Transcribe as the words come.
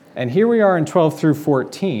And here we are in 12 through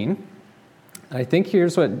 14. And I think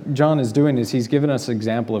here's what John is doing is he's given us an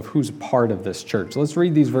example of who's part of this church. Let's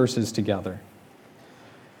read these verses together.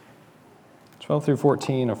 12 through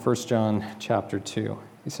 14 of 1 John chapter 2.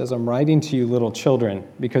 He says, I'm writing to you, little children,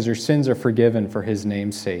 because your sins are forgiven for his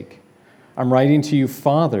name's sake. I'm writing to you,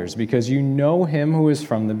 fathers, because you know him who is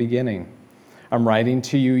from the beginning. I'm writing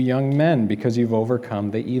to you, young men, because you've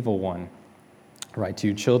overcome the evil one. I write to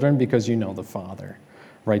you, children, because you know the Father.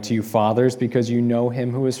 I write to you, fathers, because you know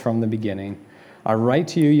him who is from the beginning. I write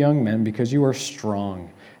to you, young men, because you are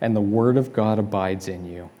strong, and the word of God abides in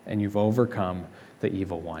you, and you've overcome the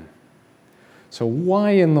evil one. So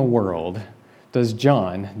why in the world does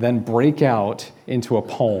John then break out into a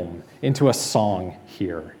poem, into a song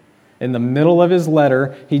here? In the middle of his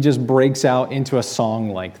letter, he just breaks out into a song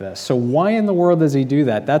like this. So why in the world does he do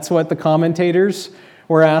that? That's what the commentators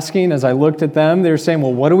were asking. As I looked at them, they were saying,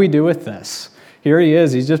 well, what do we do with this? Here he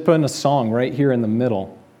is. He's just putting a song right here in the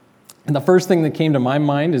middle. And the first thing that came to my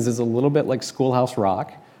mind is it's a little bit like Schoolhouse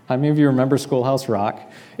Rock. How many of you remember Schoolhouse Rock?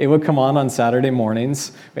 It would come on Saturday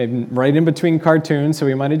mornings, right in between cartoons, so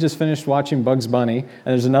we might have just finished watching Bugs Bunny, and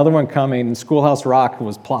there's another one coming, and Schoolhouse Rock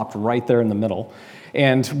was plopped right there in the middle.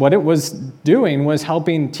 And what it was doing was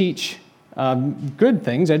helping teach good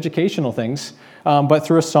things, educational things, but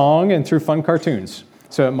through a song and through fun cartoons.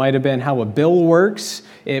 So it might have been how a bill works,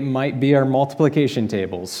 it might be our multiplication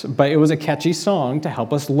tables, but it was a catchy song to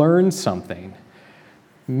help us learn something.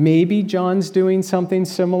 Maybe John's doing something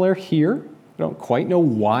similar here. I don't quite know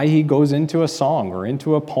why he goes into a song or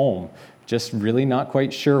into a poem. Just really not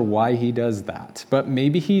quite sure why he does that. But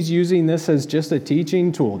maybe he's using this as just a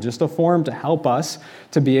teaching tool, just a form to help us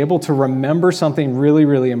to be able to remember something really,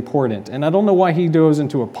 really important. And I don't know why he goes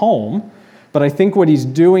into a poem, but I think what he's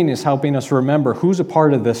doing is helping us remember who's a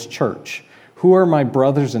part of this church. Who are my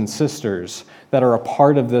brothers and sisters that are a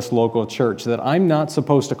part of this local church that I'm not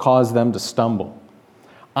supposed to cause them to stumble?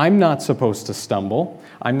 I'm not supposed to stumble.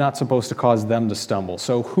 I'm not supposed to cause them to stumble.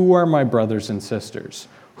 So who are my brothers and sisters?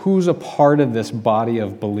 Who's a part of this body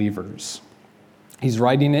of believers? He's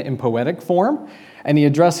writing it in poetic form, and he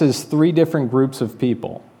addresses 3 different groups of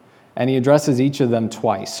people, and he addresses each of them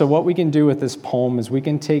twice. So what we can do with this poem is we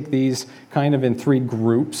can take these kind of in 3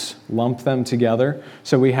 groups, lump them together.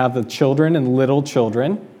 So we have the children and little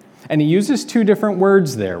children, and he uses 2 different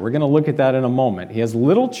words there. We're going to look at that in a moment. He has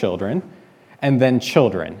little children and then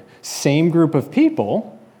children. Same group of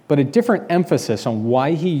people, but a different emphasis on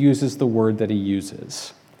why he uses the word that he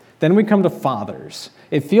uses. Then we come to fathers.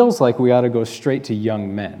 It feels like we ought to go straight to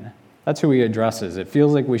young men. That's who he addresses. It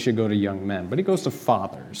feels like we should go to young men, but he goes to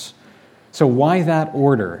fathers. So why that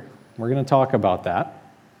order? We're going to talk about that.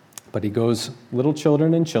 But he goes little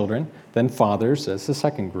children and children, then fathers as the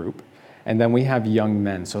second group, and then we have young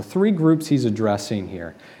men. So 3 groups he's addressing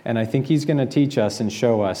here. And I think he's going to teach us and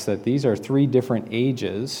show us that these are 3 different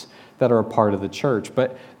ages that are a part of the church,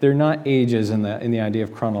 but they're not ages in the idea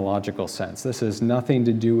of chronological sense. This has nothing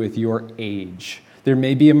to do with your age. There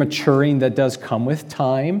may be a maturing that does come with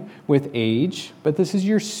time, with age, but this is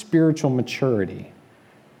your spiritual maturity.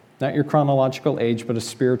 Not your chronological age, but a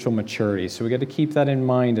spiritual maturity. So we got to keep that in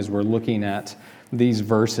mind as we're looking at these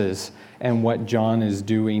verses and what John is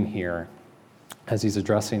doing here as he's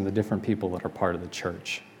addressing the different people that are part of the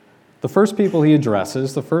church. The first people he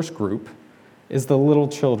addresses, the first group, is the little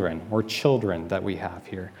children, or children that we have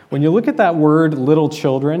here. When you look at that word, little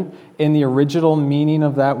children, in the original meaning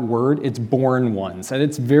of that word, it's born ones. At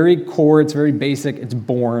its very core, it's very basic, it's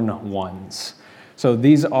born ones. So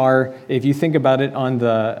these are, if you think about it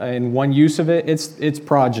in one use of it, it's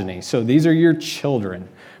progeny. So these are your children.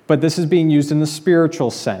 But this is being used in the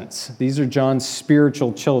spiritual sense. These are John's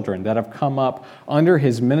spiritual children that have come up under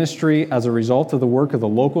his ministry as a result of the work of the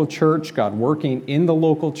local church, God working in the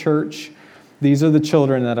local church. These are the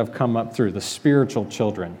children that have come up through, the spiritual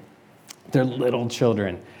children. They're little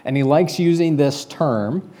children. And he likes using this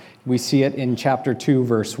term. We see it in chapter 2,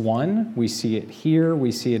 verse 1. We see it here.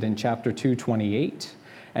 We see it in chapter 2, 28.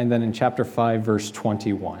 And then in chapter 5, verse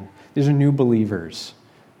 21. These are new believers,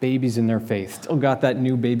 babies in their faith. Still got that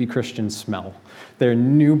new baby Christian smell. They're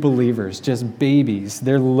new believers, just babies.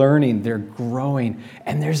 They're learning, they're growing,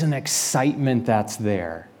 and there's an excitement that's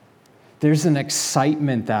there. There's an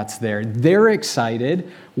excitement that's there. They're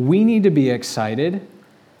excited. We need to be excited.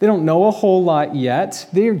 They don't know a whole lot yet.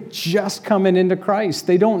 They're just coming into Christ.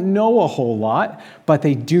 They don't know a whole lot, but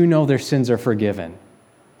they do know their sins are forgiven.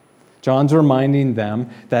 John's reminding them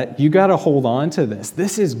that you got to hold on to this.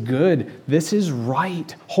 This is good. This is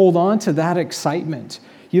right. Hold on to that excitement.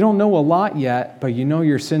 You don't know a lot yet, but you know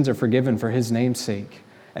your sins are forgiven for his name's sake.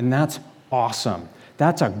 And that's awesome.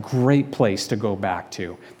 That's a great place to go back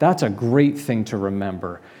to. That's a great thing to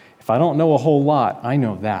remember. If I don't know a whole lot, I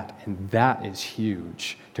know that, and that is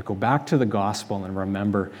huge. To go back to the gospel and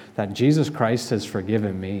remember that Jesus Christ has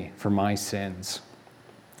forgiven me for my sins.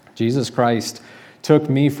 Jesus Christ took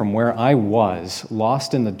me from where I was,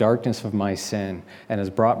 lost in the darkness of my sin, and has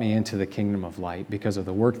brought me into the kingdom of light because of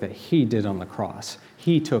the work that he did on the cross.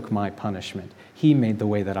 He took my punishment. He made the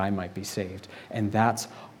way that I might be saved. And that's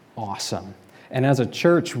awesome. And as a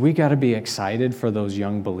church, we got to be excited for those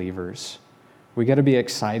young believers. We got to be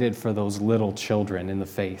excited for those little children in the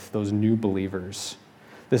faith, those new believers.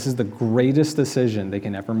 This is the greatest decision they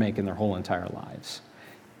can ever make in their whole entire lives.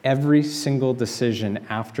 Every single decision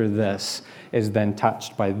after this is then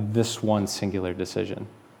touched by this one singular decision.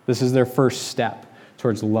 This is their first step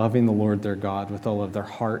towards loving the Lord their God with all of their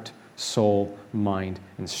heart, soul, mind,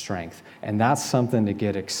 and strength. And that's something to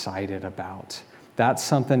get excited about. That's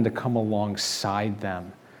something to come alongside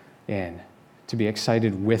them in, to be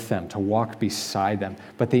excited with them, to walk beside them.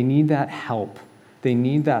 But they need that help. They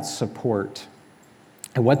need that support.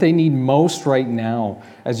 And what they need most right now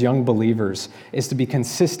as young believers is to be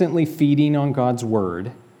consistently feeding on God's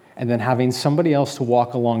word and then having somebody else to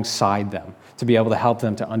walk alongside them to be able to help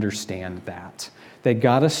them to understand that. They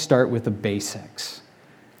got to start with the basics.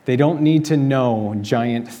 They don't need to know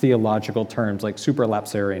giant theological terms like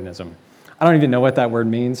supralapsarianism. I don't even know what that word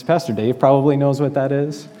means. Pastor Dave probably knows what that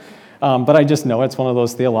is. But I just know it's one of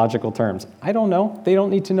those theological terms. I don't know. They don't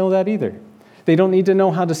need to know that either. They don't need to know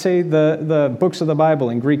how to say the books of the Bible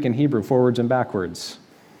in Greek and Hebrew forwards and backwards.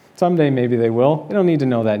 Someday maybe they will. They don't need to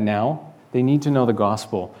know that now. They need to know the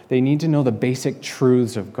gospel. They need to know the basic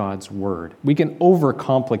truths of God's word. We can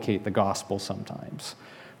overcomplicate the gospel sometimes,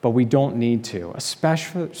 but we don't need to,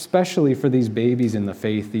 especially for these babies in the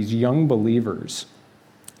faith, these young believers.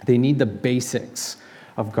 They need the basics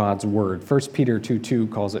of God's word. 1 Peter 2:2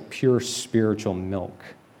 calls it pure spiritual milk.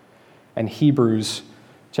 And Hebrews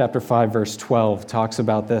chapter 5, verse 12 talks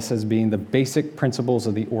about this as being the basic principles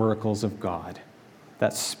of the oracles of God.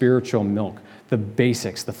 That spiritual milk, the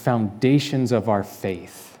basics, the foundations of our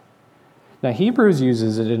faith. Now, Hebrews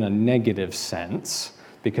uses it in a negative sense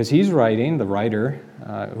because he's writing, the writer,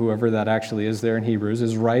 whoever that actually is there in Hebrews,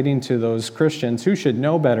 is writing to those Christians who should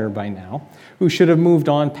know better by now, who should have moved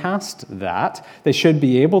on past that. They should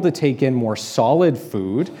be able to take in more solid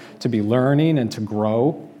food, to be learning and to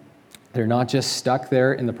grow. They're not just stuck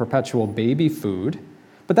there in the perpetual baby food,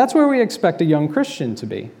 but that's where we expect a young Christian to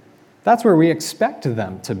be. That's where we expect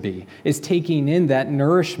them to be, is taking in that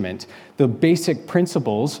nourishment, the basic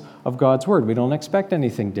principles of God's word. We don't expect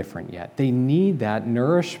anything different yet. They need that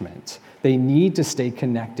nourishment. They need to stay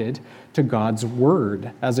connected to God's word.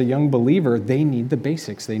 As a young believer, they need the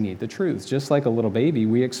basics. They need the truths. Just like a little baby,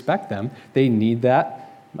 we expect them. They need that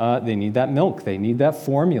milk. They need that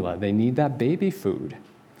formula. They need that baby food.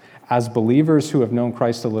 As believers who have known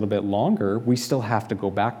Christ a little bit longer, we still have to go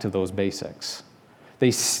back to those basics. They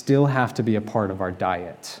still have to be a part of our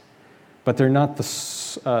diet. But they're not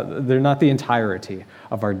the entirety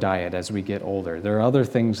of our diet as we get older. There are other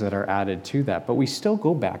things that are added to that, but we still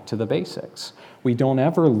go back to the basics. We don't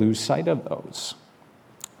ever lose sight of those.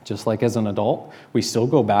 Just like as an adult, we still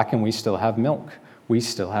go back and we still have milk. We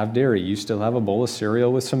still have dairy. You still have a bowl of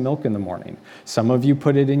cereal with some milk in the morning. Some of you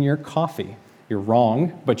put it in your coffee. You're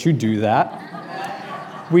wrong, but you do that.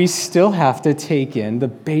 We still have to take in the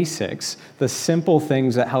basics, the simple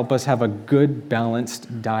things that help us have a good,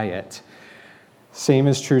 balanced diet. Same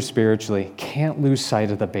is true spiritually. Can't lose sight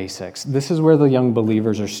of the basics. This is where the young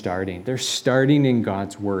believers are starting. They're starting in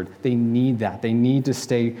God's word. They need that. They need to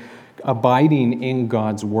stay abiding in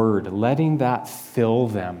God's word, letting that fill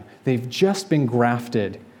them. They've just been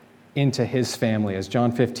grafted into his family, as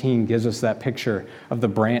John 15 gives us that picture of the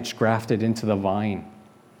branch grafted into the vine.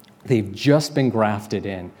 They've just been grafted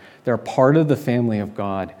in. They're part of the family of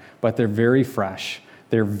God, but they're very fresh.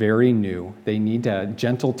 They're very new. They need a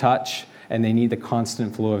gentle touch, and they need the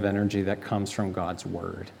constant flow of energy that comes from God's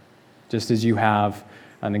word. Just as you have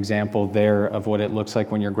an example there of what it looks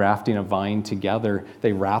like when you're grafting a vine together,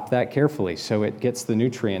 they wrap that carefully so it gets the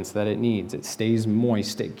nutrients that it needs. It stays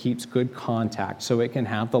moist. It keeps good contact so it can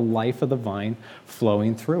have the life of the vine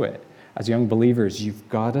flowing through it. As young believers, you've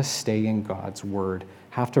got to stay in God's word,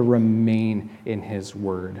 have to remain in his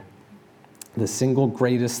word. The single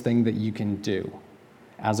greatest thing that you can do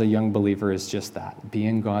as a young believer is just that, be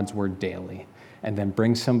in God's word daily, and then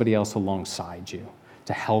bring somebody else alongside you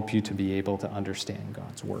to help you to be able to understand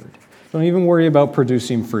God's word. Don't even worry about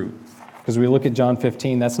producing fruit, because we look at John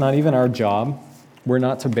 15, that's not even our job. We're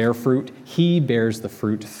not to bear fruit. He bears the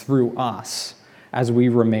fruit through us as we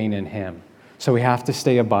remain in him. So we have to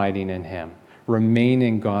stay abiding in him, remain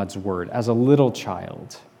in God's word. As a little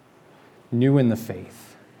child, new in the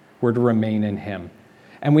faith, we're to remain in him.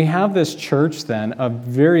 And we have this church then of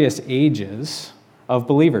various ages of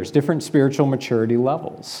believers, different spiritual maturity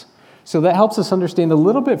levels. So that helps us understand a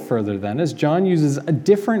little bit further then, as John uses a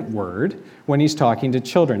different word when he's talking to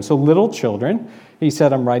children. So little children, he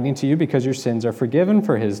said, I'm writing to you because your sins are forgiven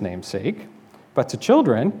for his name's sake. But to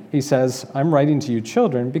children, he says, I'm writing to you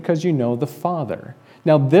children because you know the Father.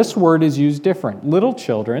 Now this word is used different. Little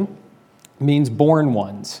children means born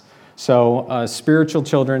ones. So spiritual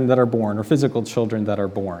children that are born or physical children that are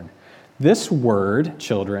born. This word,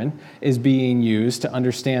 children, is being used to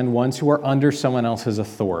understand ones who are under someone else's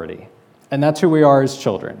authority. And that's who we are as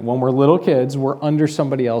children. When we're little kids, we're under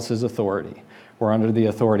somebody else's authority. We're under the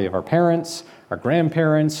authority of our parents, our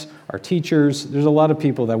grandparents, our teachers. There's a lot of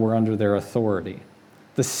people that we're under their authority.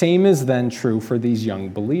 The same is then true for these young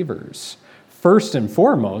believers. First and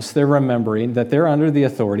foremost, they're remembering that they're under the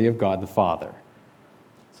authority of God the Father.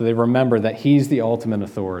 So they remember that he's the ultimate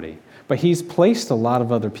authority. But he's placed a lot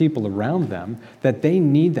of other people around them that they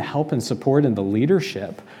need the help and support and the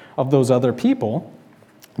leadership of those other people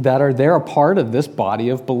that are there, a part of this body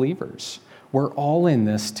of believers. We're all in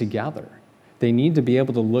this together. They need to be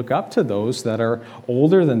able to look up to those that are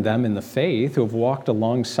older than them in the faith, who have walked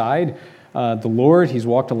alongside the Lord. He's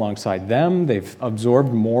walked alongside them. They've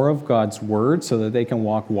absorbed more of God's word so that they can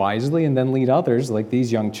walk wisely and then lead others, like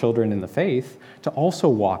these young children in the faith, to also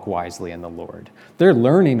walk wisely in the Lord. They're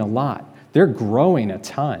learning a lot. They're growing a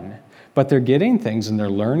ton, but they're getting things and they're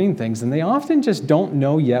learning things, and they often just don't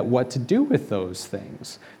know yet what to do with those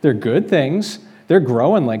things. They're good things. They're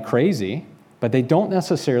growing like crazy, but they don't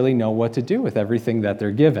necessarily know what to do with everything that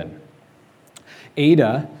they're given.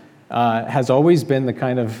 Ada has always been the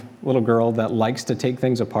kind of little girl that likes to take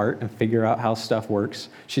things apart and figure out how stuff works.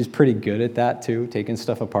 She's pretty good at that too, taking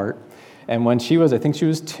stuff apart. And when she was, I think she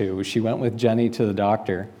was 2, she went with Jenny to the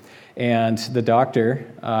doctor. And the doctor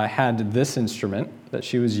had this instrument that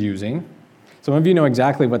she was using. Some of you know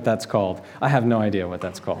exactly what that's called. I have no idea what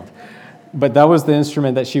that's called. But that was the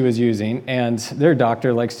instrument that she was using. And their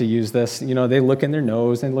doctor likes to use this. You know, they look in their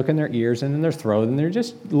nose, and look in their ears, and in their throat, and they're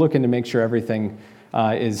just looking to make sure everything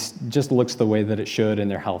just looks the way that it should and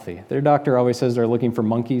they're healthy. Their doctor always says they're looking for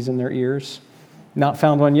monkeys in their ears. Not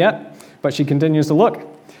found one yet, but she continues to look.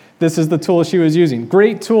 This is the tool she was using.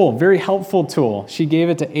 Great tool, very helpful tool. She gave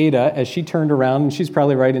it to Ada as she turned around, and she's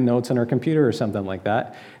probably writing notes on her computer or something like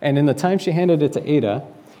that. And in the time she handed it to Ada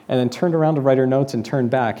and then turned around to write her notes and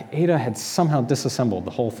turned back, Ada had somehow disassembled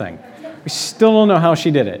the whole thing. We still don't know how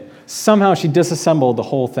she did it. Somehow she disassembled the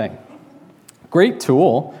whole thing. Great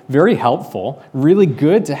tool, very helpful, really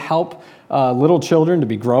good to help little children to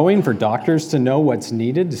be growing, for doctors to know what's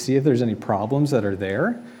needed, to see if there's any problems that are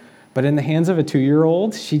there. But in the hands of a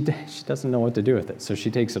 2-year-old, she doesn't know what to do with it, so she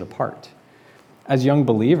takes it apart. As young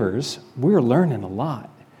believers, we're learning a lot.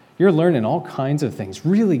 You're learning all kinds of things,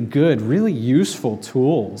 really good, really useful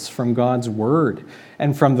tools from God's word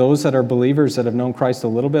and from those that are believers that have known Christ a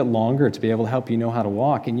little bit longer to be able to help you know how to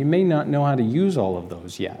walk. And you may not know how to use all of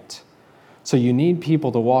those yet. So you need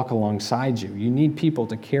people to walk alongside you. You need people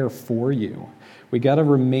to care for you. We got to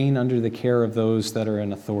remain under the care of those that are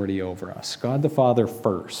in authority over us. God the Father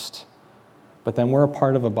first, but then we're a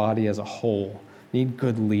part of a body as a whole. Need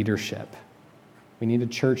good leadership. We need a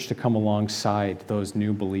church to come alongside those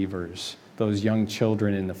new believers, those young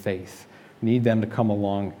children in the faith. We need them to come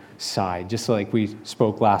alongside. Just like we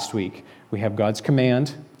spoke last week, we have God's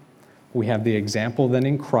command. We have the example then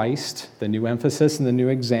in Christ, the new emphasis and the new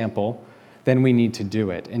example. Then we need to do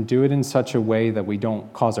it, and do it in such a way that we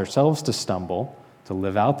don't cause ourselves to stumble, to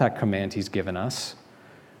live out that command he's given us,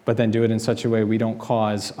 but then do it in such a way we don't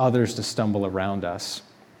cause others to stumble around us.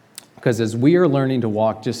 Because as we are learning to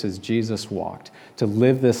walk just as Jesus walked, to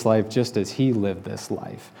live this life just as he lived this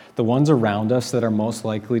life, the ones around us that are most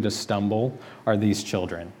likely to stumble are these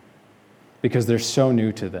children, because they're so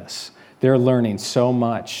new to this. They're learning so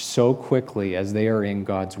much so quickly as they are in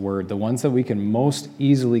God's word. The ones that we can most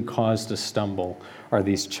easily cause to stumble are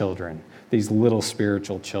these children, these little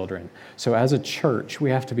spiritual children. So as a church,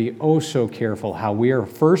 we have to be oh so careful how we are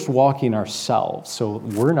first walking ourselves so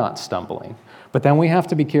we're not stumbling. But then we have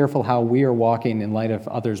to be careful how we are walking in light of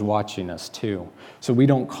others watching us too, so we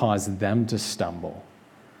don't cause them to stumble.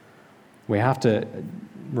 We have to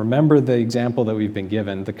remember the example that we've been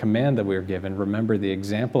given, the command that we were given, remember the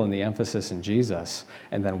example and the emphasis in Jesus,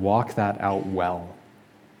 and then walk that out well.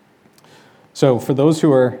 So for those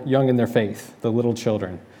who are young in their faith, the little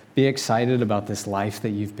children, be excited about this life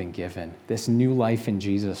that you've been given, this new life in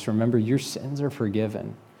Jesus. Remember, your sins are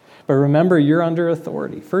forgiven. But remember, you're under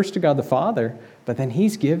authority. First to God the Father, But then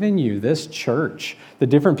he's given you this church, the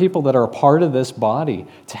different people that are a part of this body,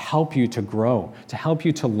 to help you to grow, to help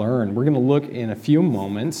you to learn. We're going to look in a few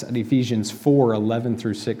moments at Ephesians 4:11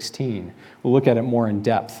 through 16. We'll look at it more in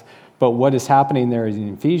depth. But what is happening there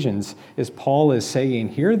in Ephesians is Paul is saying,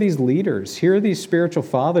 here are these leaders, here are these spiritual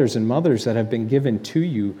fathers and mothers that have been given to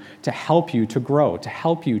you to help you to grow, to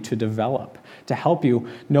help you to develop, to help you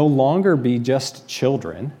no longer be just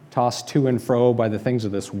children, tossed to and fro by the things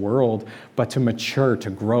of this world, but to mature, to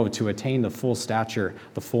grow, to attain the full stature,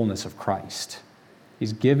 the fullness of Christ.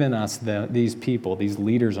 He's given us these people, these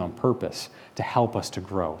leaders on purpose to help us to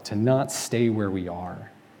grow, to not stay where we are.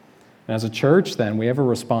 And as a church, then, we have a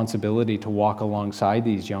responsibility to walk alongside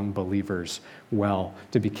these young believers well,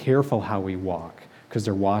 to be careful how we walk, because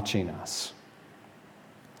they're watching us.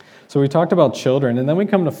 So we talked about children, and then we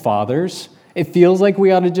come to fathers. It feels like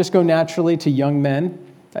we ought to just go naturally to young men.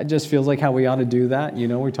 That just feels like how we ought to do that. You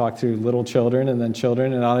know, we talk through little children and then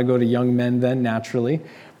children, and ought to go to young men then naturally.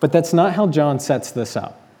 But that's not how John sets this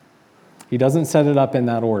up. He doesn't set it up in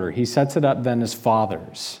that order. He sets it up then as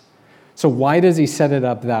fathers. So why does he set it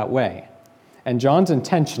up that way? And John's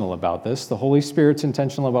intentional about this. The Holy Spirit's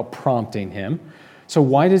intentional about prompting him. So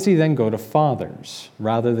why does he then go to fathers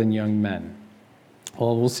rather than young men?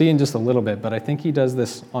 Well, we'll see in just a little bit, but I think he does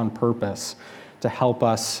this on purpose to help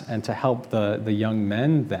us and to help the young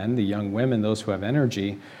men then, the young women, those who have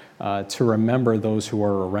energy, to remember those who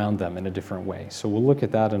are around them in a different way. So we'll look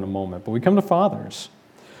at that in a moment. But we come to fathers.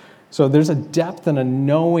 So there's a depth and a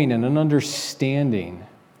knowing and an understanding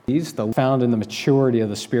found in the maturity of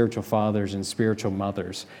the spiritual fathers and spiritual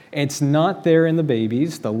mothers. It's not there in the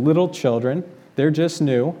babies, the little children. They're just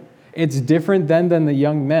new. It's different then than the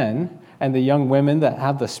young men and the young women that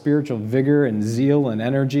have the spiritual vigor and zeal and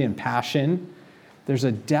energy and passion. There's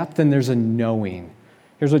a depth and there's a knowing.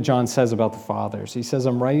 Here's what John says about the fathers. He says,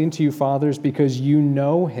 I'm writing to you, fathers, because you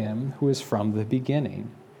know him who is from the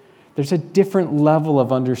beginning. There's a different level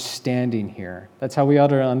of understanding here. That's how we ought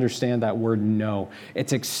to understand that word know.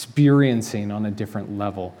 It's experiencing on a different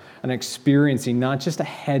level. An experiencing, not just a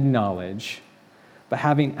head knowledge, but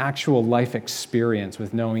having actual life experience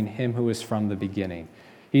with knowing him who is from the beginning.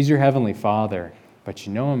 He's your heavenly Father, but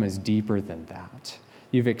you know him as deeper than that.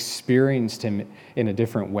 You've experienced him in a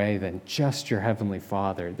different way than just your heavenly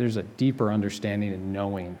Father. There's a deeper understanding and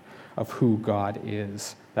knowing of who God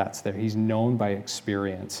is. That's there. He's known by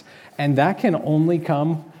experience. And that can only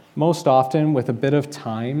come most often with a bit of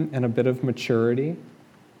time and a bit of maturity.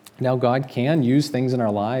 Now, God can use things in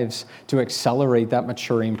our lives to accelerate that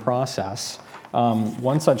maturing process.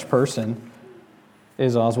 One such person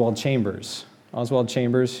is Oswald Chambers. Oswald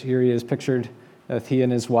Chambers, here he is pictured with he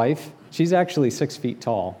and his wife. She's actually 6 feet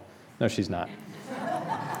tall. No, she's not.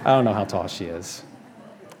 I don't know how tall she is.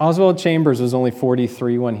 Oswald Chambers was only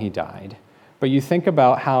 43 when he died. But you think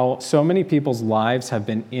about how so many people's lives have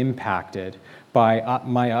been impacted by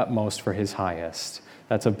My Utmost for His Highest.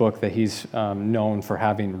 That's a book that he's known for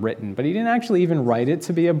having written. But he didn't actually even write it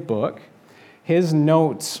to be a book. His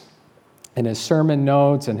notes and his sermon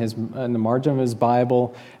notes and the margin of his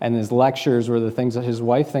Bible and his lectures were the things that his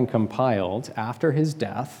wife then compiled after his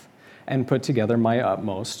death and put together My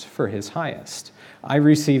Utmost for His Highest. I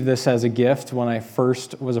received this as a gift when I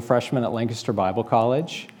first was a freshman at Lancaster Bible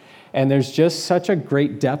College. And there's just such a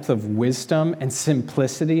great depth of wisdom and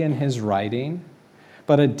simplicity in his writing,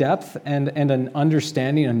 but a depth and an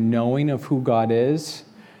understanding and knowing of who God is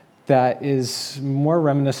that is more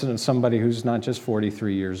reminiscent of somebody who's not just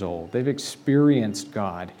 43 years old. They've experienced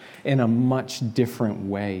God in a much different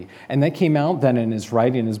way. And that came out then in his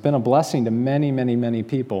writing, has been a blessing to many, many, many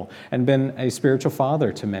people, and been a spiritual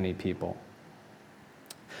father to many people.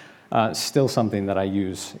 Still something that I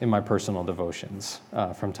use in my personal devotions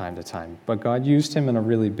from time to time. But God used him in a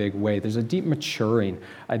really big way. There's a deep maturing,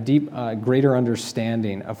 a deep, greater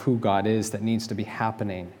understanding of who God is that needs to be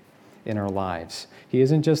happening in our lives. He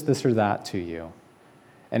isn't just this or that to you.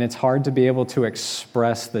 And it's hard to be able to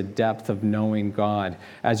express the depth of knowing God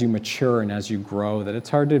as you mature and as you grow, that it's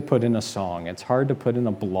hard to put in a song. It's hard to put in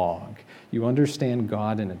a blog. You understand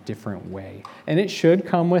God in a different way. And it should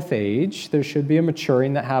come with age. There should be a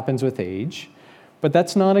maturing that happens with age. But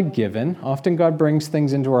that's not a given. Often God brings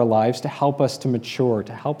things into our lives to help us to mature,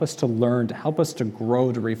 to help us to learn, to help us to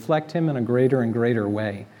grow, to reflect him in a greater and greater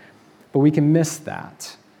way. But we can miss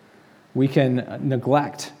that. We can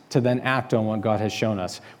neglect to then act on what God has shown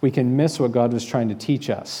us. We can miss what God was trying to teach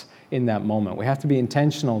us in that moment. We have to be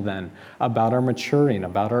intentional then about our maturing,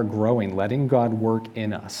 about our growing, letting God work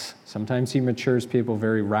in us. Sometimes he matures people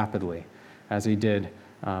very rapidly, as he did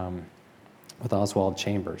with Oswald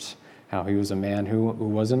Chambers, how he was a man who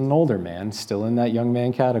wasn't an older man, still in that young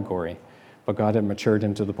man category, but God had matured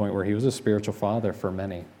him to the point where he was a spiritual father for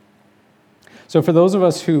many. So for those of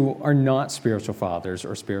us who are not spiritual fathers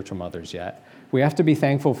or spiritual mothers yet, we have to be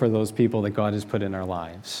thankful for those people that God has put in our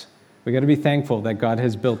lives. We got to be thankful that God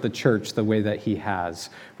has built the church the way that he has,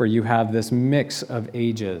 where you have this mix of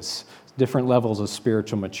ages, different levels of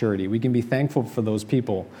spiritual maturity. We can be thankful for those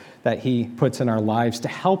people that he puts in our lives to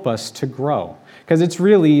help us to grow. Because it's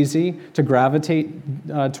really easy to gravitate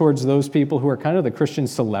towards those people who are kind of the Christian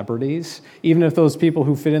celebrities, even if those people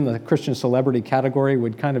who fit in the Christian celebrity category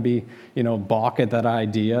would kind of be, balk at that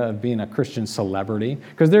idea of being a Christian celebrity,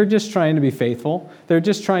 because they're just trying to be faithful. They're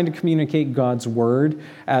just trying to communicate God's word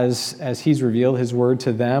as he's revealed his word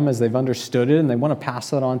to them, as they've understood it, and they want to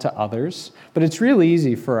pass that on to others. But it's really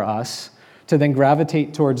easy for us to then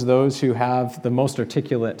gravitate towards those who have the most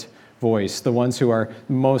articulate voice, the ones who are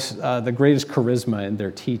the greatest charisma in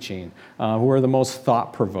their teaching, who are the most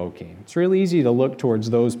thought-provoking. It's really easy to look towards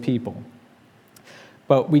those people.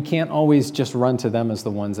 But we can't always just run to them as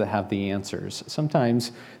the ones that have the answers.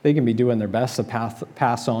 Sometimes they can be doing their best to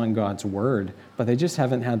pass on God's word, but they just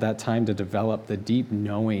haven't had that time to develop the deep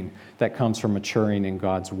knowing that comes from maturing in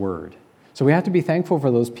God's word. So we have to be thankful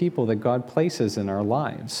for those people that God places in our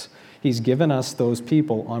lives. He's given us those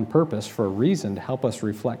people on purpose for a reason to help us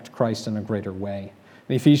reflect Christ in a greater way.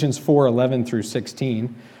 In Ephesians 4:11 through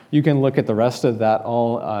 16, you can look at the rest of that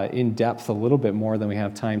all in depth a little bit more than we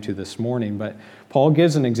have time to this morning, but Paul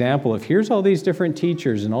gives an example of here's all these different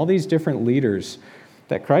teachers and all these different leaders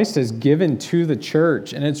that Christ has given to the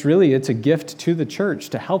church, and it's a gift to the church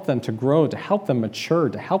to help them to grow, to help them mature,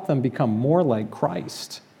 to help them become more like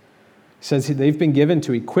Christ. He says they've been given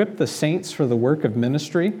to equip the saints for the work of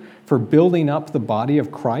ministry, for building up the body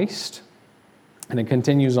of Christ. And it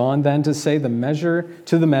continues on then to say the measure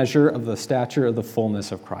of the stature of the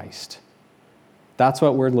fullness of Christ. That's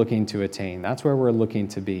what we're looking to attain. That's where we're looking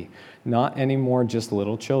to be. Not anymore just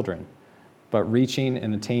little children, but reaching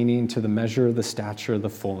and attaining to the measure of the stature of the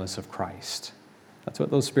fullness of Christ. That's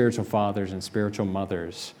what those spiritual fathers and spiritual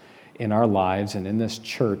mothers in our lives and in this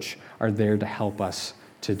church are there to help us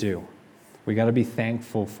to do. We got to be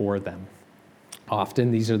thankful for them.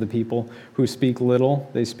 Often these are the people who speak little,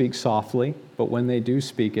 they speak softly, but when they do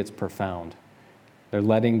speak, it's profound. They're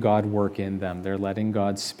letting God work in them. They're letting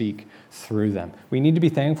God speak through them. We need to be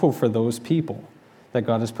thankful for those people that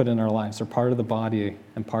God has put in our lives. They're part of the body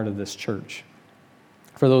and part of this church.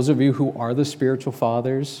 For those of you who are the spiritual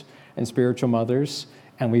fathers and spiritual mothers,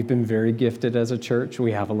 and we've been very gifted as a church,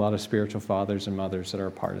 we have a lot of spiritual fathers and mothers that are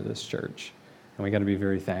a part of this church. And we got to be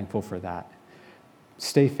very thankful for that.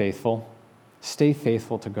 Stay faithful. Stay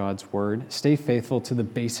faithful to God's word. Stay faithful to the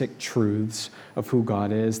basic truths of who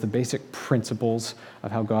God is, the basic principles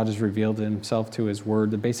of how God has revealed himself to his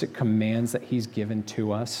word, the basic commands that he's given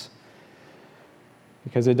to us.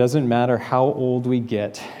 Because it doesn't matter how old we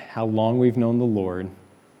get, how long we've known the Lord,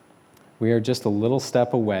 we are just a little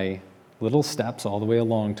step away, little steps all the way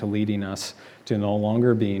along to leading us to no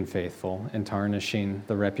longer being faithful and tarnishing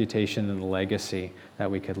the reputation and the legacy that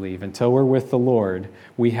we could leave. Until we're with the Lord,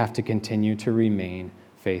 we have to continue to remain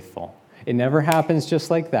faithful. It never happens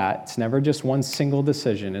just like that. It's never just one single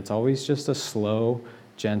decision. It's always just a slow,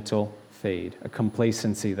 gentle fade, a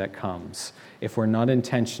complacency that comes if we're not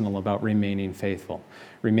intentional about remaining faithful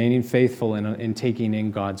in taking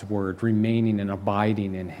in God's word, remaining and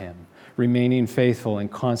abiding in him, remaining faithful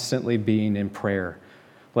and constantly being in prayer,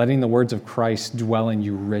 letting the words of Christ dwell in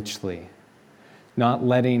you richly, not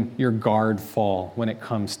letting your guard fall when it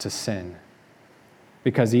comes to sin.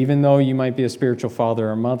 Because even though you might be a spiritual father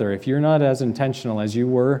or mother, if you're not as intentional as you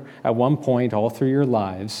were at one point all through your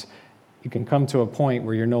lives, you can come to a point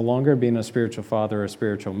where you're no longer being a spiritual father or a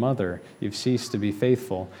spiritual mother. You've ceased to be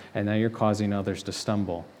faithful, and now you're causing others to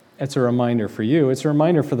stumble. It's a reminder for you. It's a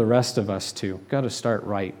reminder for the rest of us too. Got to start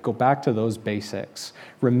right. Go back to those basics.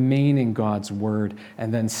 Remain in God's word,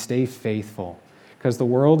 and then stay faithful. Because the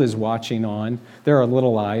world is watching on. There are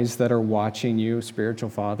little eyes that are watching you,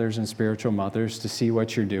 spiritual fathers and spiritual mothers, to see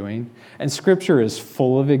what you're doing. And Scripture is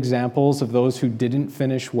full of examples of those who didn't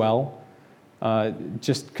finish well.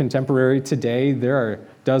 Just contemporary today, there are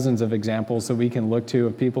dozens of examples that we can look to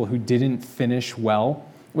of people who didn't finish well.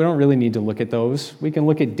 We don't really need to look at those. We can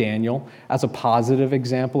look at Daniel as a positive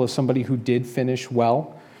example of somebody who did finish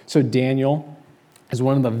well. So Daniel is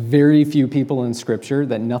one of the very few people in Scripture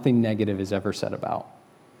that nothing negative is ever said about.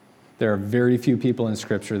 There are very few people in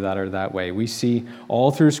Scripture that are that way. We see all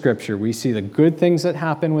through Scripture, we see the good things that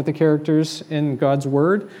happen with the characters in God's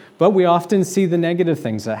Word, but we often see the negative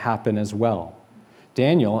things that happen as well.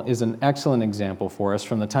 Daniel is an excellent example for us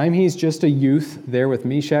from the time he's just a youth there with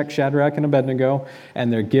Meshach, Shadrach, and Abednego,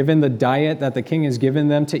 and they're given the diet that the king has given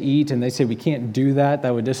them to eat, and they say, we can't do that.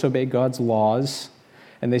 That would disobey God's laws.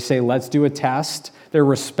 And they say, let's do a test. They're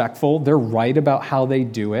respectful. They're right about how they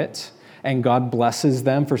do it. And God blesses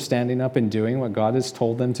them for standing up and doing what God has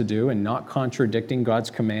told them to do and not contradicting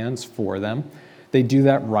God's commands for them. They do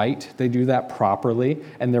that right. They do that properly,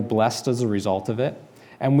 and they're blessed as a result of it.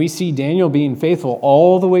 And we see Daniel being faithful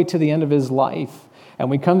all the way to the end of his life. And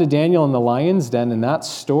we come to Daniel in the lion's den in that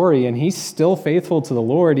story, and he's still faithful to the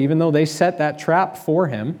Lord, even though they set that trap for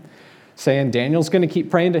him, saying Daniel's going to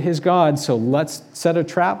keep praying to his God, so let's set a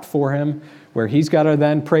trap for him where he's got to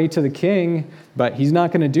then pray to the king, but he's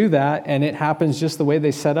not going to do that. And it happens just the way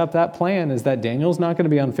they set up that plan, is that Daniel's not going to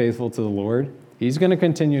be unfaithful to the Lord. He's going to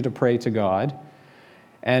continue to pray to God.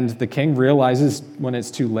 And the king realizes when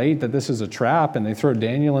it's too late that this is a trap, and they throw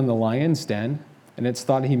Daniel in the lion's den, and it's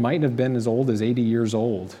thought he might have been as old as 80 years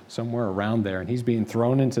old, somewhere around there, and he's being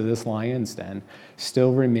thrown into this lion's den,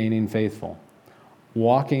 still remaining faithful,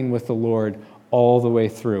 walking with the Lord all the way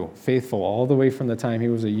through, faithful all the way from the time he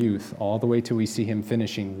was a youth, all the way till we see him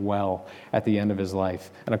finishing well at the end of his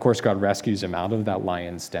life. And of course, God rescues him out of that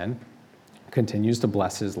lion's den, continues to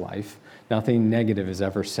bless his life. Nothing negative is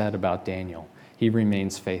ever said about Daniel. He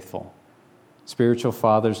remains faithful. Spiritual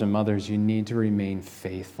fathers and mothers, you need to remain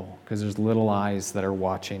faithful because there's little eyes that are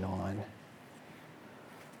watching on.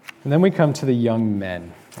 And then we come to the young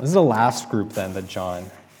men. This is the last group then that John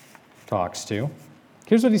talks to.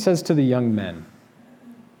 Here's what he says to the young men.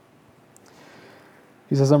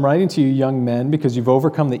 He says, I'm writing to you, young men, because you've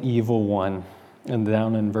overcome the evil one. And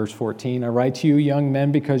down in verse 14, I write to you, young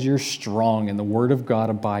men, because you're strong and the word of God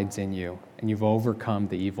abides in you, and you've overcome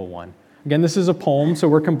the evil one. Again, this is a poem, so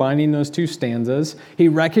we're combining those two stanzas. He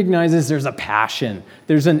recognizes there's a passion,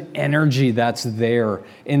 there's an energy that's there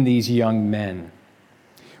in these young men.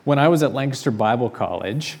 When I was at Lancaster Bible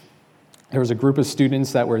College, there was a group of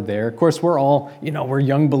students that were there. Of course, we're all, we're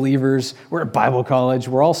young believers. We're at Bible college.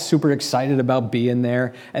 We're all super excited about being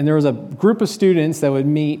there. And there was a group of students that would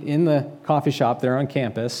meet in the coffee shop there on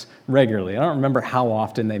campus regularly. I don't remember how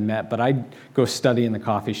often they met, but I'd go study in the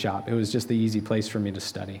coffee shop. It was just the easy place for me to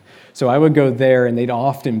study. So I would go there, and they'd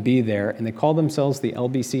often be there, and they called themselves the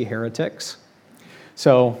LBC heretics.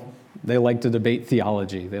 So they like to debate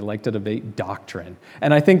theology. They like to debate doctrine.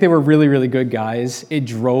 And I think they were really, really good guys. It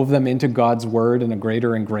drove them into God's word in a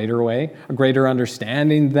greater and greater way. A greater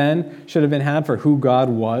understanding then should have been had for who God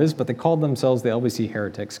was, but they called themselves the LBC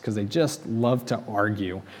heretics because they just loved to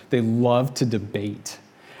argue. They loved to debate.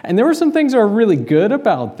 And there were some things that were really good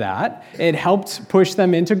about that. It helped push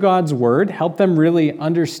them into God's word, helped them really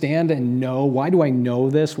understand and know, why do I know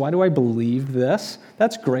this? Why do I believe this?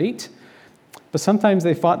 That's great. But sometimes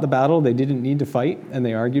they fought the battle they didn't need to fight, and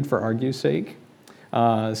they argued for argue's sake.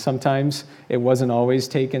 Sometimes it wasn't always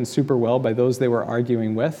taken super well by those they were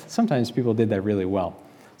arguing with. Sometimes people did that really well.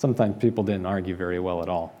 Sometimes people didn't argue very well at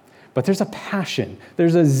all. But there's a passion,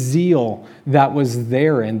 there's a zeal that was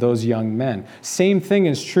there in those young men. Same thing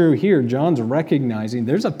is true here. John's recognizing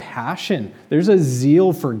there's a passion, there's a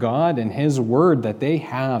zeal for God and his word that they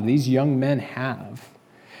have, these young men have.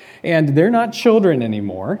 And they're not children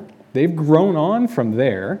anymore. They've grown on from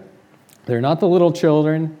there. They're not the little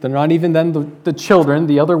children. They're not even then the children,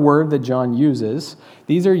 the other word that John uses.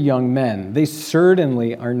 These are young men. They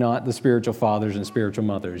certainly are not the spiritual fathers and spiritual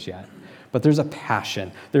mothers yet. But there's a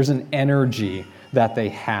passion. There's an energy that they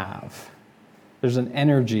have. There's an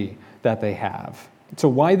energy that they have. So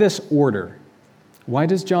why this order? Why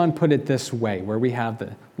does John put it this way, where we have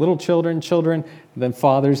the little children, then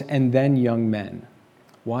fathers, and then young men?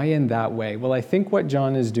 Why in that way? Well, I think what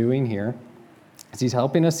John is doing here is he's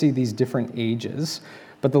helping us see these different ages.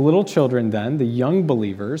 But the little children then, the young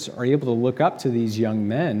believers, are able to look up to these young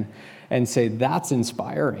men and say, that's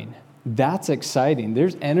inspiring. That's exciting.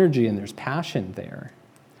 There's energy and there's passion there.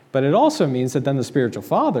 But it also means that then the spiritual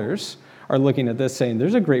fathers are looking at this saying,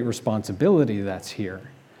 there's a great responsibility that's here.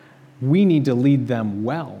 We need to lead them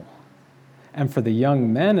well. And for the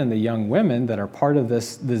young men and the young women that are part of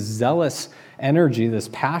this zealous energy, this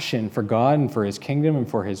passion for God and for his kingdom and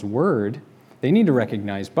for his word, they need to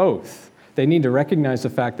recognize both. They need to recognize the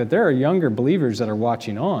fact that there are younger believers that are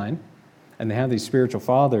watching on, and they have these spiritual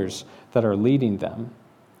fathers that are leading them.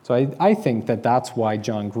 So I think that that's why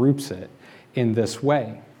John groups it in this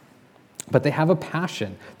way. But they have a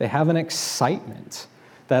passion. They have an excitement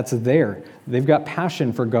that's there. They've got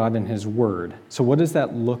passion for God and his word. So what does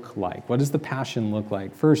that look like? What does the passion look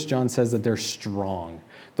like? First, John says that they're strong.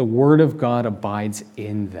 The word of God abides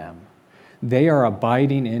in them. They are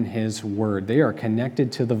abiding in his word. They are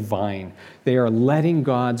connected to the vine. They are letting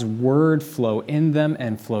God's word flow in them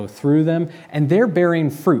and flow through them, and they're bearing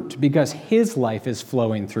fruit because his life is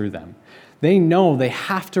flowing through them. They know they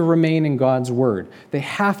have to remain in God's word. They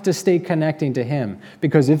have to stay connecting to him,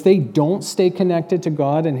 because if they don't stay connected to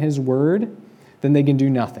God and his word, then they can do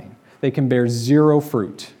nothing. They can bear zero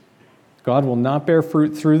fruit. God will not bear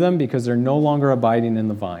fruit through them because they're no longer abiding in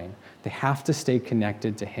the vine. They have to stay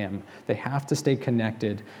connected to him. They have to stay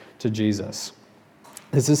connected to Jesus.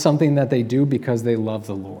 This is something that they do because they love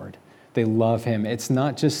the Lord. They love him. It's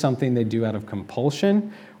not just something they do out of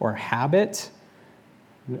compulsion or habit,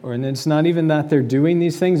 and it's not even that they're doing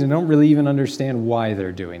these things and don't really even understand why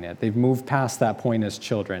they're doing it. They've moved past that point as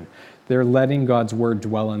children. They're letting God's word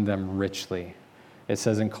dwell in them richly. It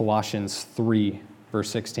says in Colossians 3, verse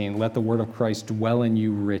 16, let the word of Christ dwell in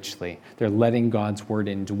you richly. They're letting God's word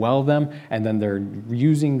indwell them, and then they're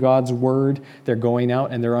using God's word. They're going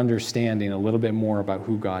out and they're understanding a little bit more about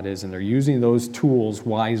who God is, and they're using those tools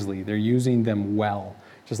wisely. They're using them well.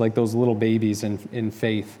 Just like those little babies in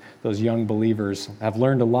faith, those young believers have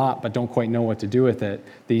learned a lot but don't quite know what to do with it.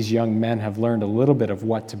 These young men have learned a little bit of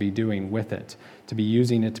what to be doing with it, to be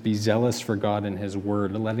using it to be zealous for God and his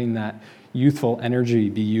word, letting that youthful energy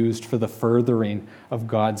be used for the furthering of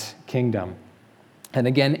God's kingdom. And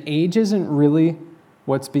again, age isn't really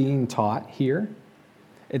what's being taught here.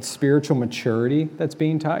 It's spiritual maturity that's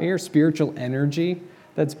being taught here, spiritual energy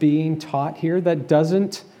that's being taught here that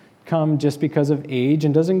doesn't come just because of age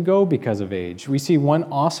and doesn't go because of age. We see one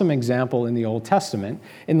awesome example in the Old Testament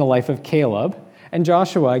in the life of Caleb. And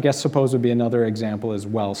Joshua, I guess, suppose would be another example as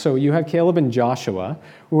well. So you have Caleb and Joshua,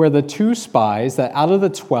 who are the two spies that out of the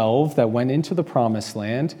 12 that went into the promised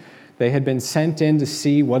land, they had been sent in to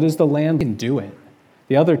see what is the land can do it.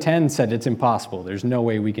 The other 10 said it's impossible. There's no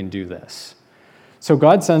way we can do this. So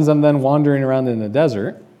God sends them then wandering around in the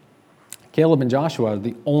desert. Caleb and Joshua are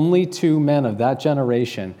the only two men of that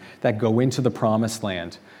generation that go into the promised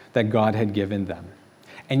land that God had given them.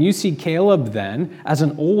 And you see Caleb then, as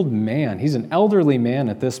an old man, he's an elderly man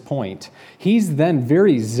at this point, he's then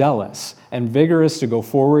very zealous and vigorous to go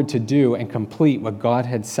forward to do and complete what God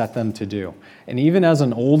had set them to do. And even as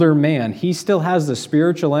an older man, he still has the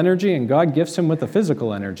spiritual energy, and God gifts him with the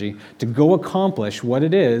physical energy to go accomplish what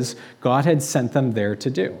it is God had sent them there to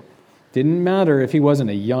do. Didn't matter if he wasn't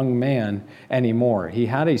a young man anymore. He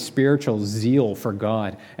had a spiritual zeal for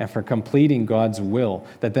God and for completing God's will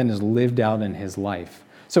that then is lived out in his life.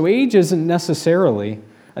 So age isn't necessarily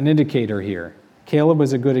an indicator here. Caleb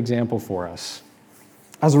was a good example for us.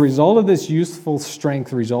 As a result of this youthful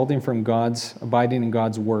strength resulting from God's abiding in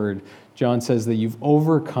God's word, John says that you've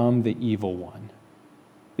overcome the evil one.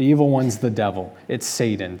 The evil one's the devil. It's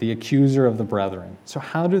Satan, the accuser of the brethren. So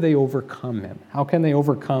how do they overcome him? How can they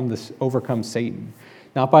overcome Satan?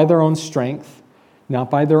 Not by their own strength, not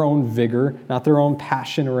by their own vigor, not their own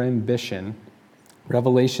passion or ambition.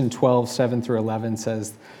 Revelation 12, 7 through 11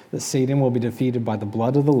 says that Satan will be defeated by the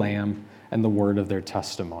blood of the Lamb and the word of their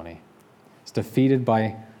testimony. It's defeated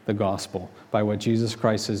by the gospel, by what Jesus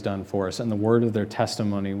Christ has done for us, and the word of their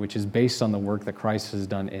testimony, which is based on the work that Christ has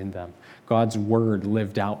done in them. God's word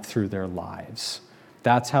lived out through their lives.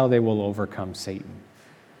 That's how they will overcome Satan.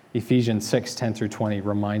 Ephesians 6, 10 through 20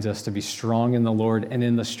 reminds us to be strong in the Lord and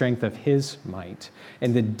in the strength of his might,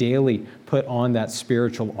 and to daily put on that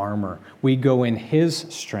spiritual armor. We go in his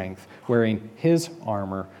strength, wearing his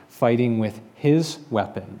armor, fighting with his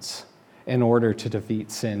weapons in order to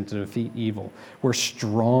defeat sin, to defeat evil. We're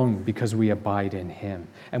strong because we abide in him.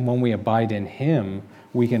 And when we abide in him,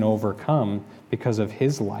 we can overcome because of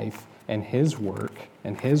his life and his work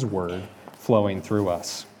and his word flowing through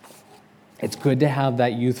us. It's good to have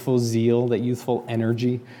that youthful zeal, that youthful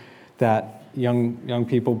energy that young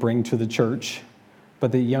people bring to the church.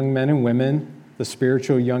 But the young men and women, the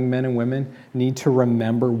spiritual young men and women, need to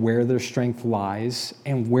remember where their strength lies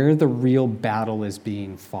and where the real battle is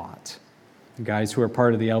being fought. The guys who are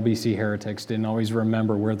part of the LBC Heretics didn't always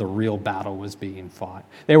remember where the real battle was being fought.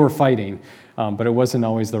 They were fighting, but it wasn't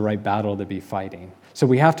always the right battle to be fighting. So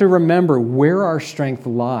we have to remember where our strength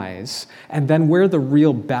lies, and then where the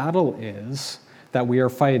real battle is that we are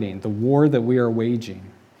fighting, the war that we are waging.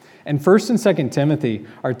 And 1st and 2nd Timothy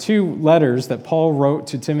are two letters that Paul wrote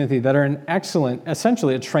to Timothy that are an excellent,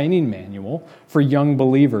 essentially a training manual for young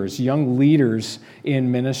believers, young leaders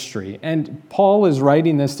in ministry. And Paul is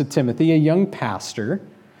writing this to Timothy, a young pastor,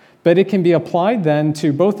 But it can be applied then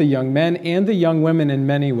to both the young men and the young women in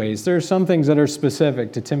many ways. There are some things that are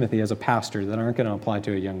specific to Timothy as a pastor that aren't going to apply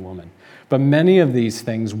to a young woman. But many of these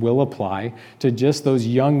things will apply to just those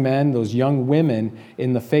young men, those young women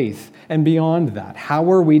in the faith. And beyond that, how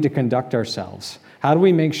are we to conduct ourselves? How do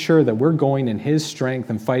we make sure that we're going in his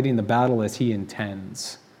strength and fighting the battle as he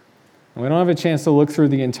intends? And we don't have a chance to look through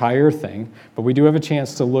the entire thing, but we do have a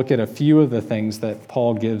chance to look at a few of the things that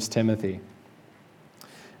Paul gives Timothy.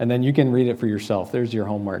 And then you can read it for yourself. There's your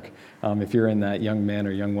homework. If you're in that young man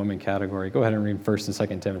or young woman category, go ahead and read 1st and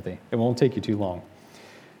 2nd Timothy. It won't take you too long.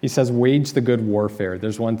 He says, wage the good warfare.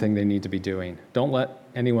 There's one thing they need to be doing. Don't let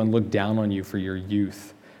anyone look down on you for your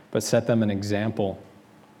youth, but set them an example.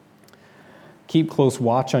 Keep close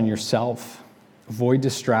watch on yourself. Avoid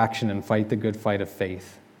distraction and fight the good fight of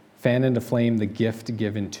faith. Fan into flame the gift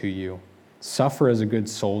given to you. Suffer as a good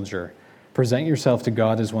soldier. Present yourself to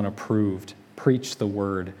God as one approved. Preach the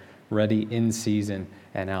word, ready in season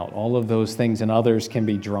and out. All of those things and others can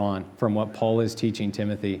be drawn from what Paul is teaching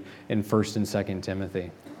Timothy in 1st and 2nd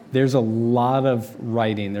Timothy. There's a lot of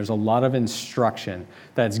writing, there's a lot of instruction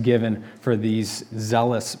that's given for these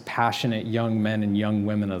zealous, passionate young men and young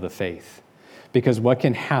women of the faith. Because what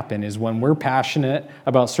can happen is when we're passionate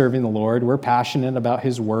about serving the Lord, we're passionate about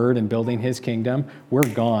his word and building his kingdom, we're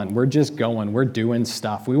gone. We're just going. We're doing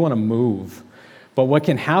stuff. We want to move. But what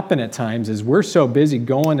can happen at times is we're so busy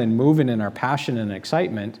going and moving in our passion and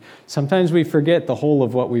excitement, sometimes we forget the whole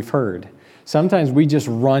of what we've heard. Sometimes we just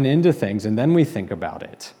run into things and then we think about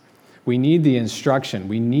it. We need the instruction.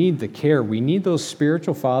 We need the care. We need those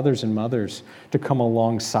spiritual fathers and mothers to come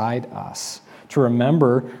alongside us, to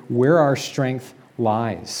remember where our strength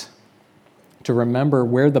lies, to remember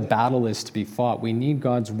where the battle is to be fought. We need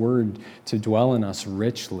God's word to dwell in us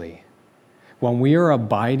richly. When we are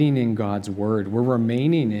abiding in God's word, we're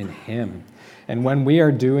remaining in him. And when we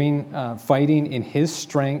are fighting in his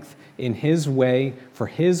strength, in his way, for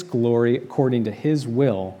his glory, according to his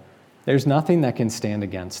will, there's nothing that can stand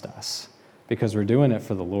against us because we're doing it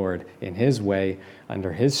for the Lord in his way,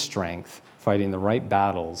 under his strength, fighting the right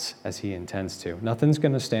battles as he intends to. Nothing's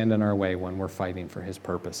going to stand in our way when we're fighting for his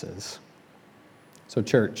purposes. So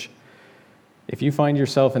church, if you find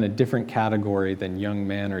yourself in a different category than young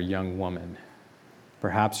man or young woman,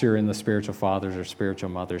 perhaps you're in the spiritual fathers or spiritual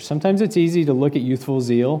mothers. Sometimes it's easy to look at youthful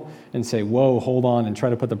zeal and say, whoa, hold on, and try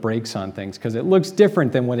to put the brakes on things because it looks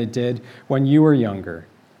different than what it did when you were younger.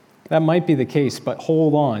 That might be the case, but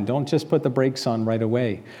hold on. Don't just put the brakes on right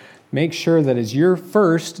away. Make sure that as you're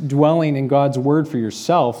first dwelling in God's word for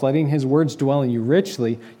yourself, letting his words dwell in you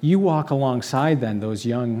richly, you walk alongside then those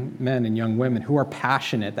young men and young women who are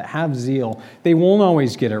passionate, that have zeal. They won't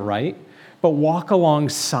always get it right, but walk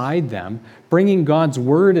alongside them, bringing God's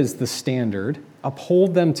word as the standard,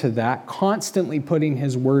 uphold them to that, constantly putting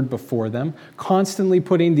his word before them, constantly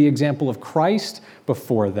putting the example of Christ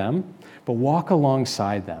before them, but walk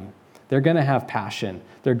alongside them. They're going to have passion.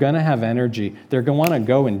 They're going to have energy. They're going to want to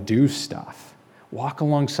go and do stuff. Walk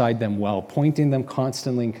alongside them well, pointing them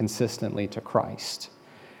constantly and consistently to Christ,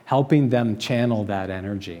 helping them channel that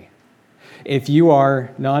energy. If you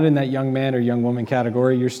are not in that young man or young woman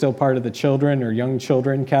category, you're still part of the children or young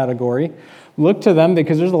children category, look to them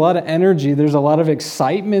because there's a lot of energy, there's a lot of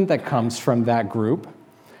excitement that comes from that group.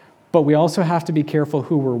 But we also have to be careful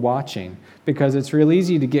who we're watching because it's real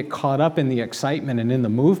easy to get caught up in the excitement and in the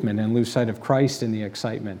movement and lose sight of Christ in the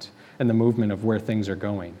excitement and the movement of where things are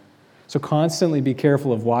going. So constantly be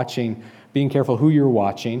careful of watching, being careful who you're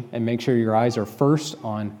watching, and make sure your eyes are first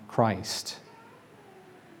on Christ.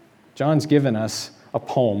 John's given us a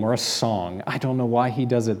poem or a song. I don't know why he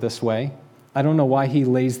does it this way. I don't know why he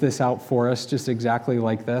lays this out for us just exactly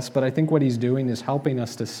like this, but I think what he's doing is helping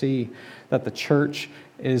us to see that the church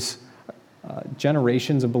is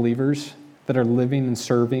generations of believers that are living and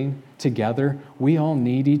serving together. We all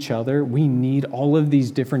need each other. We need all of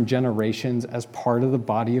these different generations as part of the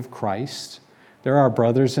body of Christ. There are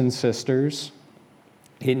brothers and sisters.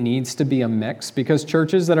 It needs to be a mix because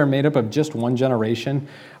churches that are made up of just one generation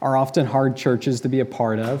are often hard churches to be a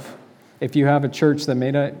part of. If you have a church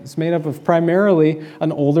that's made up of primarily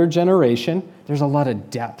an older generation, there's a lot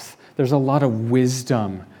of depth. There's a lot of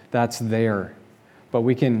wisdom that's there. But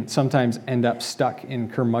we can sometimes end up stuck in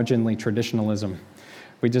curmudgeonly traditionalism.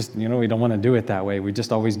 We just, we don't want to do it that way. We've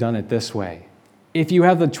just always done it this way. If you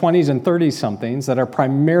have the 20s and 30-somethings that are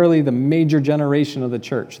primarily the major generation of the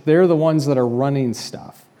church, they're the ones that are running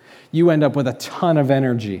stuff. You end up with a ton of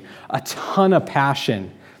energy, a ton of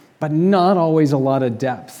passion, but not always a lot of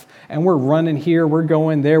depth. And we're running here, we're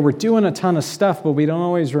going there, we're doing a ton of stuff, but we don't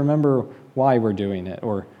always remember why we're doing it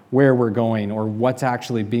or where we're going or what's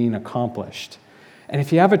actually being accomplished. And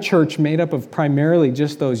if you have a church made up of primarily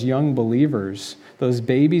just those young believers, those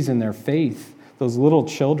babies in their faith, those little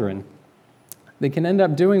children, they can end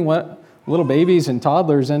up doing what little babies and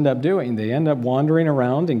toddlers end up doing. They end up wandering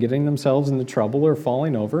around and getting themselves into trouble or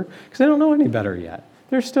falling over because they don't know any better yet.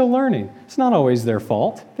 They're still learning. It's not always their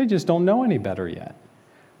fault. They just don't know any better yet.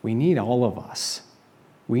 We need all of us.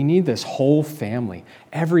 We need this whole family.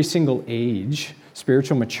 Every single age,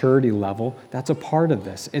 spiritual maturity level, that's a part of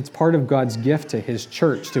this. It's part of God's gift to his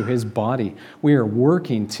church, to his body. We are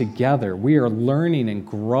working together. We are learning and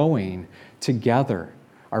growing together,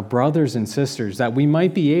 our brothers and sisters, that we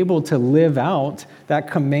might be able to live out that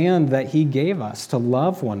command that he gave us, to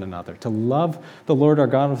love one another, to love the Lord our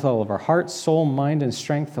God with all of our heart, soul, mind, and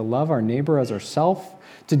strength, to love our neighbor as ourselves,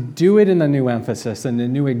 to do it in the new emphasis and the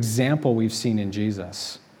new example we've seen in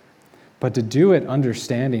Jesus, but to do it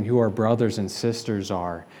understanding who our brothers and sisters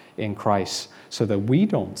are in Christ so that we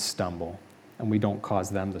don't stumble and we don't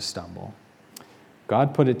cause them to stumble.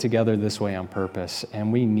 God put it together this way on purpose,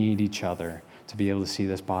 and we need each other to be able to see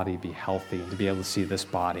this body be healthy and to be able to see this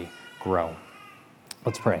body grow.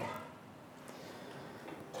 Let's pray.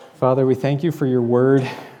 Father, we thank you for your word.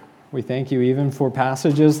 We thank you even for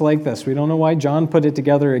passages like this. We don't know why John put it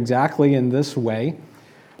together exactly in this way,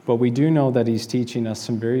 but we do know that he's teaching us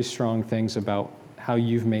some very strong things about how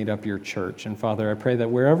you've made up your church. And Father, I pray that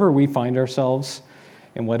wherever we find ourselves,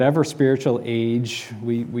 in whatever spiritual age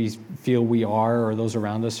we feel we are, or those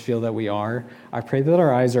around us feel that we are, I pray that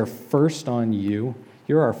our eyes are first on you.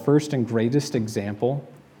 You're our first and greatest example,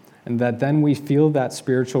 and that then we feel that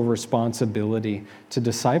spiritual responsibility to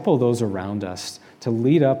disciple those around us, to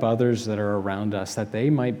lead up others that are around us, that they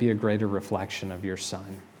might be a greater reflection of your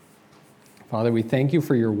Son. Father, we thank you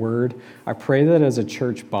for your word. I pray that as a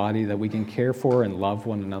church body that we can care for and love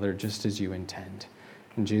one another just as you intend.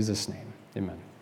 In Jesus' name, amen.